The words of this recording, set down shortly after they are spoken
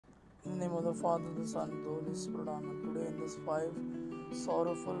name of the Father, the Son, and the Holy Spirit. Amen. Today, in this five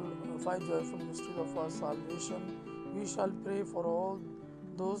joyful mysteries of our salvation, we shall pray for all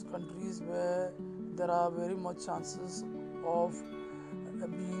those countries where there are very much chances of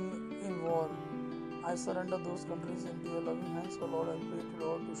being in war. I surrender those countries into your loving hands, O Lord. I pray to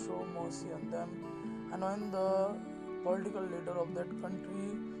Lord to show mercy on them, anoint the political leader of that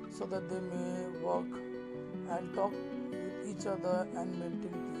country so that they may work and talk with each other and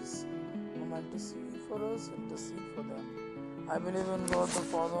maintain peace. Whom intercede for us, intercede for them. I believe in God the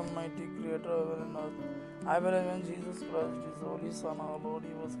Father Almighty, Creator of heaven and earth. I believe in Jesus Christ, His Holy Son, our Lord.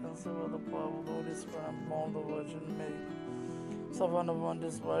 He was conceived by the power of the Holy Spirit and born of the Virgin Mary. Suffered of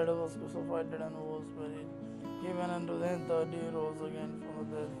Pontius Pilate, was crucified, dead, and was buried. Given unto them, third day rose again from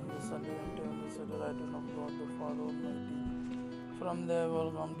the dead. He ascended into heaven, sat at the right hand of God the Father Almighty. From there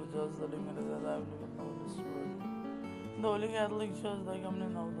will come to judge the living and the dead. I believe in the Holy Spirit, the Holy Catholic Church, the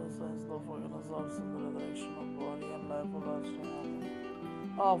communion of the saints, the forgiveness of sins, the resurrection of body, and life everlasting.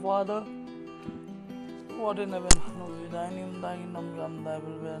 Amen. Our Father, what in heaven, hallowed be thy name, thy kingdom come, thy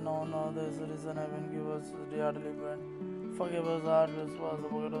will be known on earth as it is in heaven. Give us this day our daily bread. Forgive us our trespasses,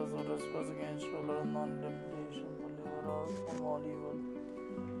 forgive us our trespass against us, Lord, and non-temptation, deliver us from all evil.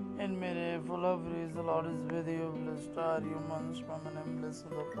 In Mary, full of grace, the Lord is with you. Blessed are you amongst women, and blessed is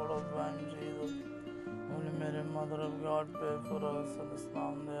the fruit of thy womb, Jesus. Holy Mary, Mother of God, pray for us sinners now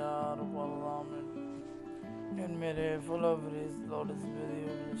and the hour of our Amen. In Mary, full of grace, the Lord is with you.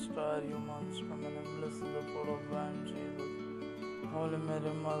 Blessed are you amongst women, and blessed is the fruit of thy womb, Jesus. Holy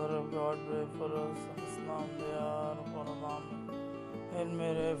Mary, Mother of God, pray for us sinners now and the hour of our Amen. In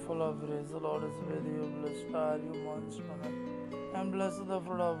Mary, full of grace, the Lord is with you. Blessed are you amongst women, and blessed is the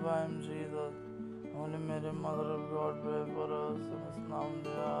fruit of thy womb, Jesus. Holy Mary, Mother of God, pray for us sinners now and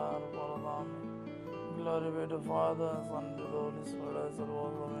the hour of our Amen. Glory be to Father, Son, and to the Holy Spirit, as it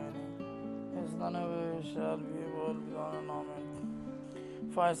was in the beginning, is none ever shall be, world beyond, and Amen.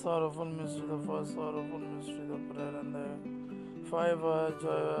 Five sorrowful mysteries. The first sorrowful mystery, the prayer and the five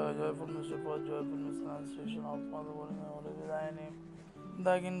joyful mystery. First joyful mystery, Annunciation of Father, Holy, holy be thy name.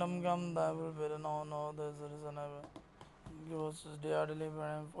 Thy kingdom come, thy will be done on earth as it is in heaven. Give us this day our daily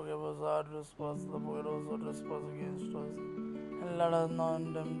bread, and forgive us our trespasses, forgive us our trespass against us. And let us not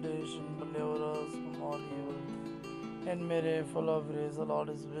in temptation, but deliver us from all evil. And Mary, full of grace, the Lord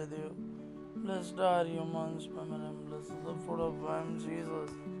is with you. Blessed are you amongst women, and blessed is the fruit of thy womb, Jesus.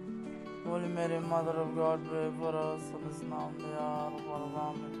 Holy Mary, Mother of God, pray for us sinners now and the hour of our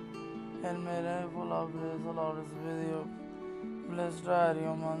Amen. And Mary, full of grace, the Lord is with you. Blessed are you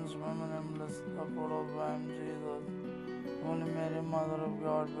amongst women, and blessed is the fruit of thy womb, Jesus. Holy Mary, Mother of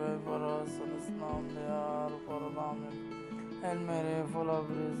God, pray for us sinners now and the hour of our Amen. And Mary, full of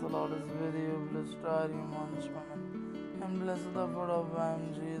grace, the Lord is with you. Blessed are you amongst women, and blessed is the fruit of thy womb,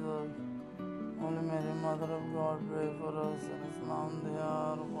 Jesus. Holy Mary, Mother of God, pray for us sinners now and the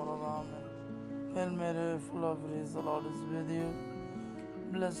hour of our Amen. Hail Mary, full of grace, the Lord is with you.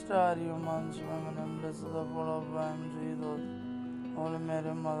 Blessed are you amongst women, and blessed is the fruit of thy womb, Jesus. Holy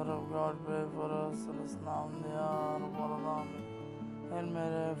Mary, Mother of God, pray for us sinners now and the hour of our Amen. Hail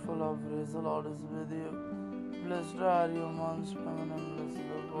Mary, full of grace, the Lord is with you. Blessed are you amongst women, and blessed is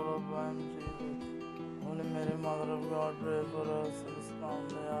the fruit of thy womb, Jesus. Holy Mary, Mother of God, pray for us sinners now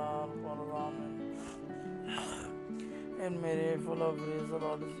and the hour of our Amen. And Mary, full of grace, the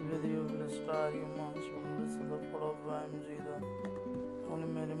Lord is with you. Blessed are you amongst women, blessed is the fruit of thy womb, Jesus. Holy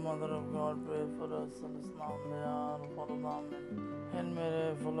Mary, Mother of God, pray for us sinners now and the hour of our Amen. And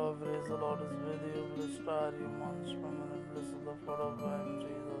Mary, full of grace, the Lord is with you. Blessed are you amongst women, and blessed is the fruit of thy womb,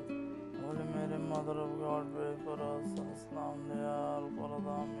 Jesus. Holy Mary, Mother of God, pray for us sinners now and the hour of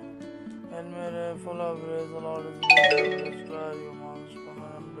our Amen. And Mary, full of grace, the Lord is with you. Blessed are you amongst women,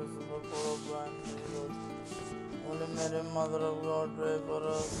 and blessed is the fruit of thy womb, Jesus. Holy Mary, Mother of God, pray for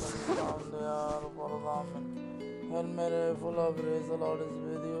us sinners now and the hour of our Amen. Hail Mary, full of grace, the Lord is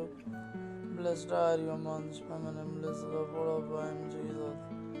with you. Blessed are you amongst women, and blessed is the fruit of thy womb, Jesus.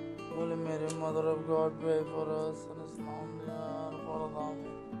 Holy Mary, Mother of God, pray for us sinners now and the hour of our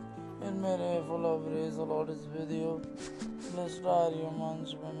Amen. Hail Mary, full of grace, the Lord is with you. Blessed are you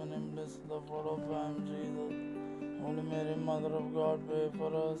amongst women, and blessed is the fruit of thy womb, Jesus. Holy Mary, Mother of God, pray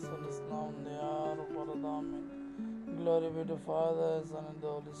for us sinners now and the hour of our Amen. Glory be to Father, Son, and the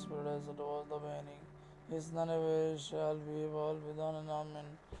Holy Spirit, as it was in the beginning, is none ever, shall be, world without an Amen.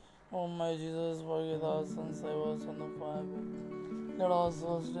 O my Jesus, forgive us and save us from the fire. Let all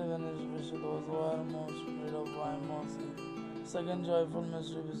souls live and especially those who are most in need of thy mercy. Second joyful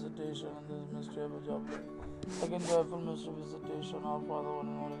mystery, visitation, and this mystery of a jubilee. Second joyful mystery, visitation. Our Father,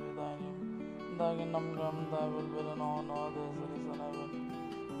 holy be thy name. Thy kingdom come, thy will be done on earth as it is in heaven.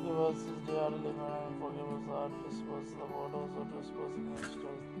 Give Forgive us this day our daily bread, and forgive us our trespasses, the word also trespass against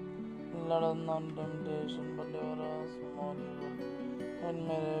us. Let us not in temptation, but deliver us from all evil. And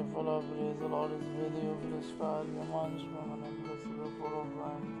Mary, full of grace, the Lord is with you. Blessed are you amongst women, and blessed is the fruit of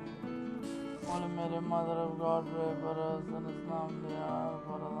thy womb. Holy Mary, Mother of God, pray for us, and is now in the hour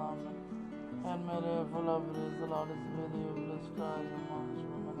of our death. Amen. And Mary, full of grace, the Lord is with you. Blessed are you amongst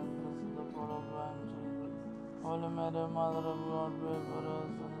women, and blessed is the fruit of thy womb, Jesus. Holy Mary, Mother of God, pray for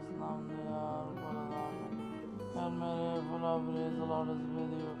us, and is now in the hour of our death. Amen. And Mary, full of grace, the Lord is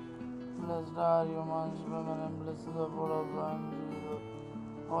with you. Blessed are you amongst women, and blessed is the fruit of thy womb, Jesus. Holy Mary, Mother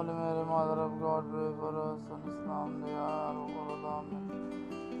of God, pray for us, and is now in the hour of our death.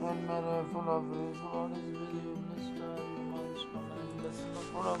 Amen. And Mary, full of grace, the Lord is with you. Blessed are you amongst women, and blessed is the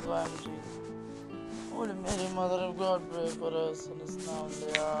fruit of thy womb, Jesus. Holy Mary, Mother of God, pray for us, and is now in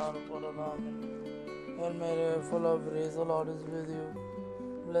the hour of our death. Amen. And Mary, full of grace, the Lord is with you.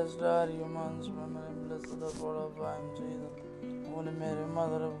 Blessed are you amongst women, and blessed is the fruit of thy womb, Jesus. Holy Mary,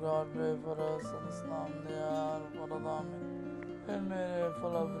 Mother of God, pray for us, and is now in the hour of our death. Amen. And Mary,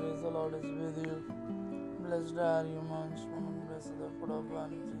 full of grace, the Lord is with you. Blessed are you amongst women, blessed is the fruit of thy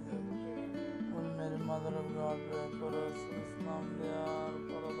womb, Jesus. Holy Mary, Mother of God, pray for us, and is now in the hour of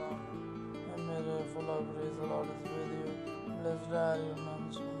our death. And Mary, full of grace, the Lord is with you. Blessed are you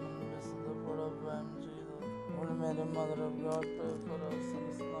amongst women, blessed is the fruit of thy womb, Jesus. Holy Mary, Mother of God, pray for us, and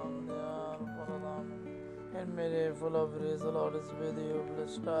is now in the hour of our death. And Mary, full of grace, the Lord is with you.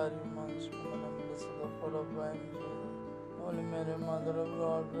 Blessed are you amongst women, and blessed is the fruit of thy womb, Jesus. Holy Mary, Mother of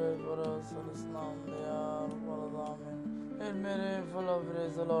God, pray for us, and is now in the hour of our death. And Mary, full of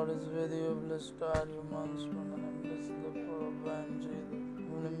grace, the Lord is with you. Blessed are you amongst women, and blessed is the fruit of thy womb, Jesus.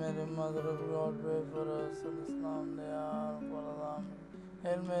 Holy Mary, Mother of God, pray for us, and is now in the hour of our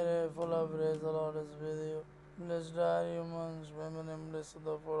death. And Mary, full of grace, the Lord is with you. Blessed are you amongst women, and blessed is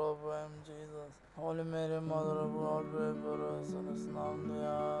the fruit of thy womb, Jesus. Holy Mary, Mother of God, pray for us, and is now in the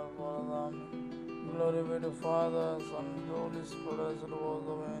hour of our death. Glory be to Father, Son, and Holy Spirit, as it was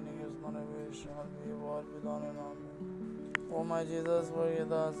the beginning, is now, and ever shall be, world without end. Amen. O my Jesus,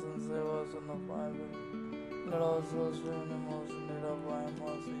 forgive us and save us from the fire. Let us also in the most need of thy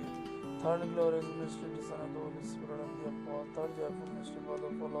mercy. Third glorious mystery, the Son of the Holy Spirit and the Apostle. Third joyful mystery, for the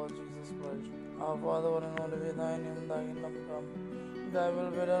Lord Jesus Christ. Our Father, one and only, be thy name, thy kingdom come. Thy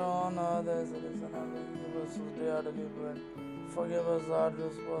will be done on earth as it is in heaven. Give us this day our daily bread. Forgive us our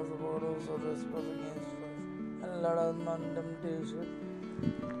trespasses, for those who trespass against us. And let us not in temptation,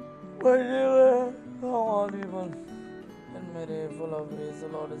 but deliver us from all evil. And Mary, full of grace, the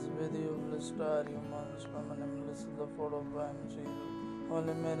Lord is with you. Blessed are you amongst women, and blessed is the fruit of thy womb, Jesus.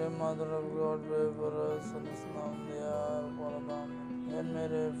 Holy Mary, Mother of God, pray for us, and is now in the hour of our death. And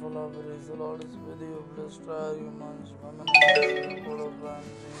Mary, full of grace, the Lord is with you. Blessed are you amongst women, and blessed is the fruit of thy womb,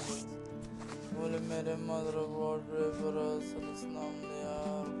 Jesus. Holy Mary, Mother of God, pray for us, and is now in the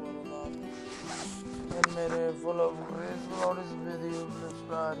hour of our death. And Mary, full of grace, the Lord is with you.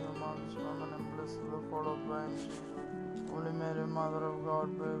 Blessed are you amongst women, and blessed is the fruit of thy womb, Jesus. Holy Mary, Mother of God,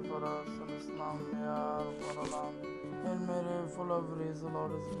 pray for us, and is now in the hour of our death. And Mary, full of grace, the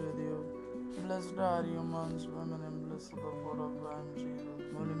Lord is with you. Blessed are you amongst women, and blessed is the fruit of thy womb, Jesus.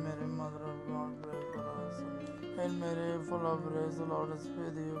 Holy Mary, Mother of God, pray for us. And Mary, full of grace, the Lord is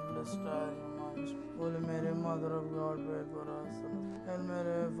with you. Blessed are you amongst. Holy Mary, Mother of God, pray for us. And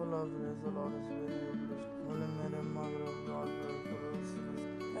Mary, full of grace, the Lord is with you. Holy Mary, Mother of God, pray for us.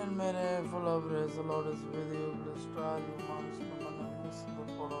 And Mary, full of grace, the Lord is with you. Blessed are you amongst women, and blessed is the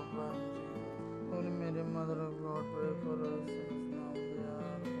fruit of thy womb, Jesus. Holy Mary, Mother of God, pray for us, and is now in the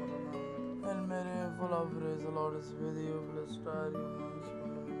hour of our death. And Mary, full of grace, the Lord is with you. Blessed are you amongst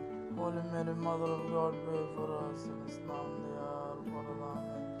women. Holy Mary, Mother of God, pray for us, and is now in the hour of our death.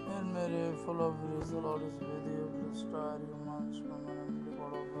 And Mary, full of grace, the Lord is with you. Blessed are you amongst women, and the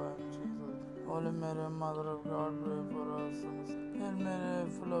fruit of thy womb, Jesus. Holy Mary, Mother of God, pray for us. And Mary,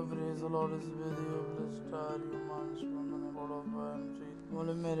 full of grace, the Lord is with you. Blessed are you amongst women, and the fruit of thy womb, Jesus.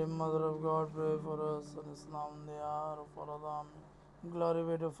 Holy Mary, Mother of God, pray for us, and is now in the hour of our death. Glory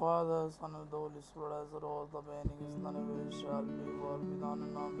be to Father, Son, and the Holy Spirit, as it was the beginning, is now, and ever shall be, world without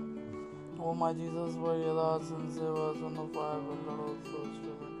end. Amen. O my Jesus, forgive us and save us from the fire, but let us souls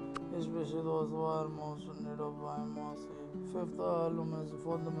to it, especially those who are most in need of thy mercy. Fifth, luminous,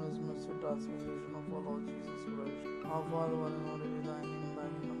 fourth, luminous mystery, transfiguration of our Lord Jesus Christ. Our Father, one and only, be thy name, thy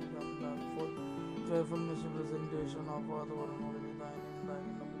kingdom come, thy fourth, joyful mystery presentation of Father, one and only, be thy name, thy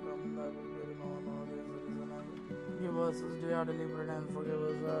kingdom come, thy will be done on earth as it is in heaven. Give us this day our daily bread, and forgive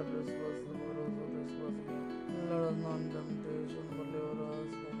us our trespasses, for those who trespass against us. Let us not in temptation, but deliver us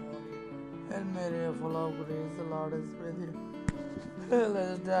from all evil. Hail Mary, full of grace, the Lord is with you.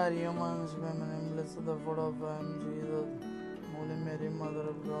 Blessed are you amongst women, and blessed the fruit of whom Jesus. Holy Mary, Mother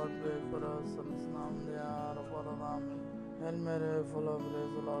of God, pray for us sinners now and the hour of our death. Amen. Hail Mary, full of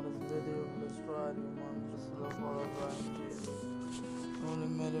grace, the Lord is with you. Blessed are you amongst the fruit of whom Jesus. Holy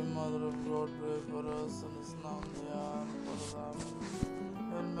Mary, Mother of God, pray for us sinners now and the hour of our death.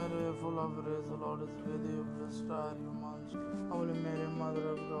 Amen. Hail Mary, full of grace, the Lord is with you. Blessed are you amongst. Holy Mary,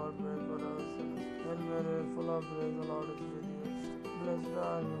 Mother of God, pray for us sinners. Hail Mary, full of grace, the Lord is with you. Blessed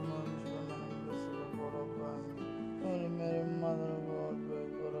are you amongst women, and blessed is the fruit of whom. Holy Mary, Mother of God, pray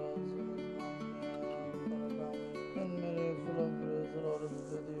for us sinners now and the hour of our death. Hail Mary, full of grace, the Lord is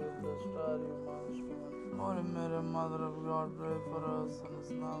with you. Blessed are you amongst women. Holy Mary, Mother of God, pray for us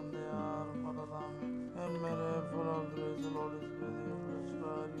sinners now and the hour of our death. Hail Mary, full of grace, the Lord is with you. Blessed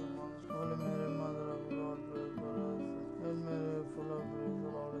are you amongst. Holy Mary, Mother of God, pray for us. Hail Mary, full of grace,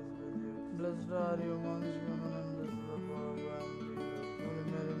 the Lord is with you. Blessed are you amongst women, and blessed is the fruit of whom, Jesus. Holy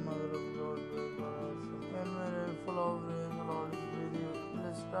Mary, Mother of God, pray for us. Hail Mary, full of grace, the Lord is with you.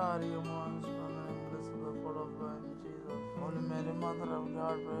 Blessed are you amongst women, and blessed is the fruit of whom, Jesus. Holy Mary, Mother of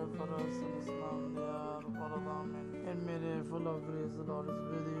God, pray for us sinners now and the hour of our death. Amen. Hail Mary, full of grace, the Lord is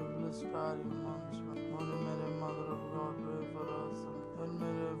with you. Blessed are you amongst women. Holy Mary, Mother of God, pray for us. Hail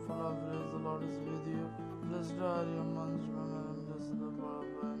Mary, full of grace, the Lord is with you. Blessed are you amongst women, and blessed is the fruit of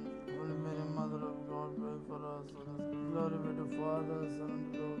whom. Holy Mary, Mother of God, pray for us. Glory be to Father, Son, and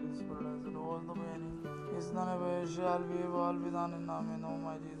to the Holy Spirit, as it was in the beginning, is now, and ever shall be, world without end. Amen. O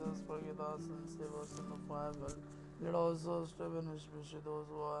my Jesus, forgive us and save us from the fire of hell. Lead also stubborn, especially those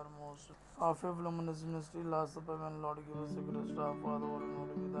who are most. Our fifth luminous mystery, last supper, when Lord give us a good star, Father, Lord, and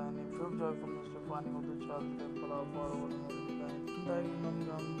Holy be thine. Fifth joyful mystery, finding of the child in the temple, our Father, Lord, and Holy be thine. Thy kingdom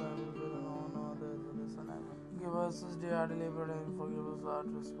come, thy will be done on earth as it is in heaven. Give us this day our daily bread, and forgive us our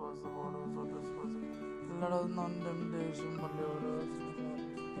trespasses, Lord, also trespass. Let us not in temptation, but deliver us from evil.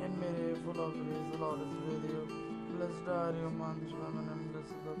 And Mary, full of grace, the Lord is with you. Blessed are you amongst women, and blessed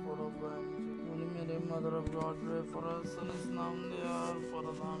is the fruit of whom, Jesus. Holy Mary, Mother of God, pray for us sinners now and the hour of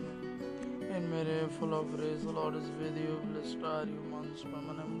our death. Amen. And Mary, full of grace, the Lord is with you. Blessed are you amongst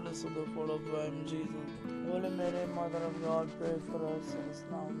women, and blessed is the fruit of whom, Jesus. Holy Mary, Mother of God, pray for us sinners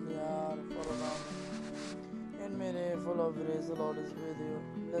now and the hour of our death. Amen. And Mary, full of grace, the Lord is with you.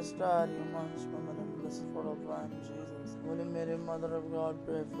 Blessed are you amongst women, and blessed is the fruit of whom, Jesus. Holy Mary, Mother of God,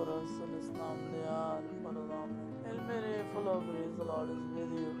 pray for us sinners now and the hour of our death. Amen. Hail Mary, full of grace, the Lord is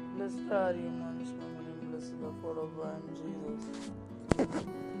with you. Blessed are you amongst women, and blessed is the fruit of whom, Jesus.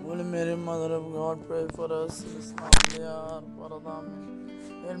 Holy Mary, Mother of God, pray for us sinners now and the hour of our death. Amen.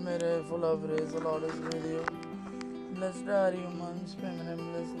 Hail Mary, full of grace, the Lord is with you. Blessed are you amongst women, and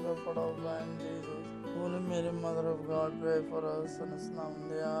blessed is the fruit of whom, Jesus. Holy Mary, Mother of God, pray for us sinners now and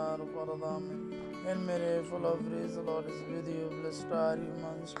the hour of our death. Amen. Hail Mary, full of grace, the Lord is with you. Blessed are you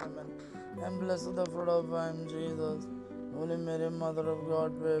amongst women, and blessed is the fruit of whom, Jesus. Holy Mary, Mother of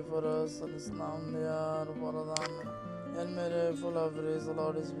God, pray for us sinners now and the hour of our death. Amen. Hail Mary, full of grace, the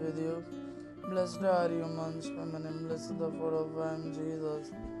Lord is with you. Blessed are you amongst women, and blessed is the fruit of whom,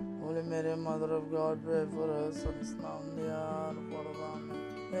 Jesus. Holy Mary, Mother of God, pray for us sinners now and the hour of our death.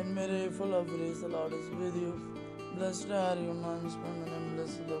 Amen. Hail Mary, full of grace, the Lord is with you. Blessed are you amongst women, and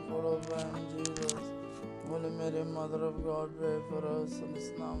blessed is the fruit of whom, Jesus. Holy Mary, Mother of God, pray for us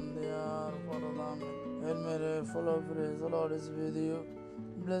sinners now and the hour of our death. Amen. Hail Mary, full of grace, the Lord is with you.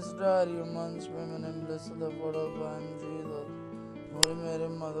 Blessed are you amongst women, and blessed is the fruit of whom, Jesus. Holy Mary,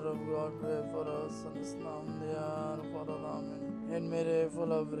 Mother of God, pray for us sinners now and the hour of our death. Amen. Hail Mary,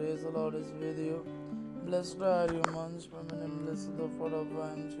 full of grace, the Lord is with you. Blessed are you amongst women, and blessed is the fruit of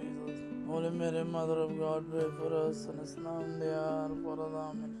whom, Jesus. Holy Mary, Mother of God, pray for us sinners now and the hour of our death.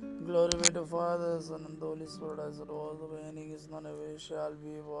 Amen. Glory be to Father, Son, and the Holy Spirit, as it was in the beginning, is now, and ever shall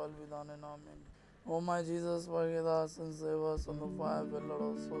be, world without end. Amen. O my Jesus, forgive us and save us from the fire of hell, Lord,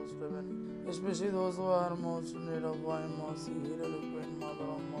 our souls to heaven, especially those who are most in need of thy mercy. Hear a queen, Mother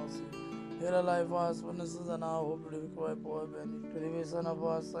of mercy. Hear a life, our witnesses, and our hope to require poor Benny. To the vision of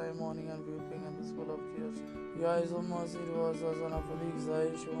our sigh, mourning and weeping, and the school of tears. Your eyes of mercy towards us, and after the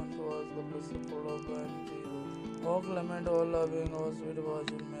exile, unto us the blessed fruit of thy Jesus. O clement, O loving, O sweet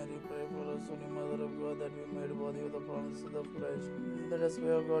Virgin Mary, pray for us, Holy Mother of God, that we may be worthy of the promises of Christ. Let us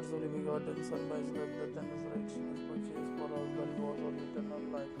pray of God's only begotten Son, by his death and resurrection, has purchased for us the reward of eternal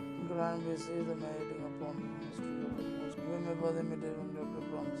life. Grant we see the meriting upon the mystery of the most. We may by the mediating of the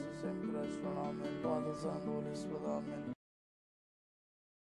promises in Christ. Amen. Father, Son, and Holy Spirit. Amen.